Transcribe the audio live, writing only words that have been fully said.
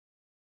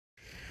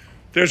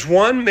There's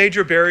one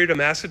major barrier to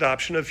mass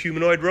adoption of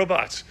humanoid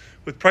robots.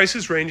 With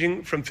prices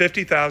ranging from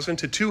 $50,000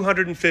 to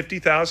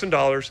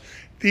 $250,000,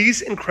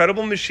 these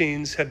incredible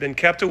machines have been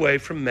kept away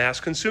from mass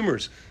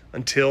consumers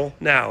until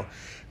now.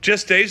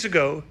 Just days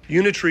ago,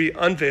 Unitree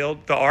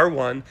unveiled the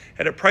R1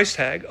 at a price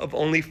tag of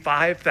only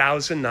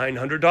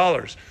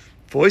 $5,900.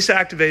 Voice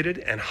activated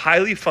and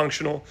highly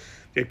functional,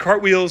 it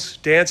cartwheels,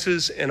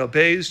 dances, and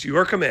obeys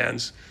your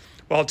commands,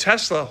 while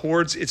Tesla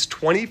hoards its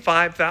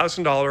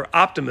 $25,000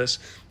 Optimus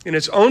in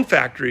its own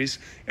factories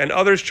and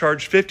others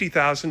charge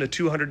 $50,000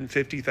 to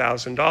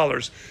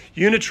 $250,000.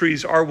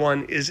 Unitree's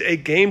R1 is a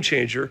game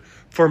changer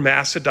for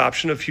mass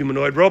adoption of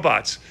humanoid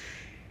robots.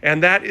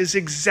 And that is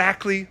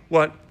exactly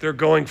what they're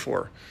going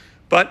for.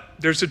 But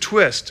there's a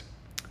twist.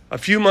 A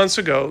few months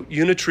ago,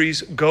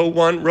 Unitree's Go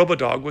 1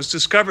 Robodog was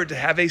discovered to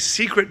have a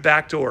secret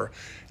backdoor.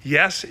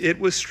 Yes, it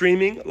was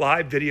streaming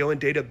live video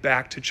and data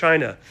back to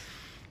China.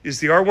 Is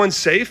the R1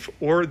 safe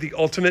or the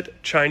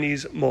ultimate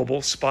Chinese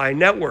mobile spy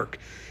network?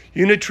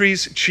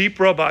 Unitree's cheap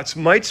robots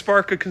might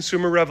spark a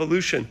consumer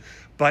revolution,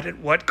 but at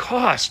what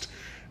cost?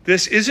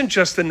 This isn't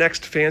just the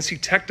next fancy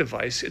tech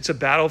device, it's a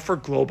battle for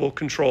global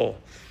control.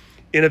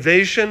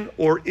 Innovation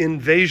or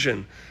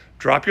invasion?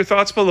 Drop your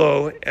thoughts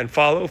below and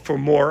follow for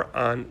more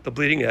on the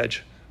bleeding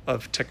edge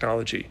of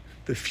technology.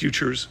 The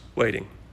future's waiting.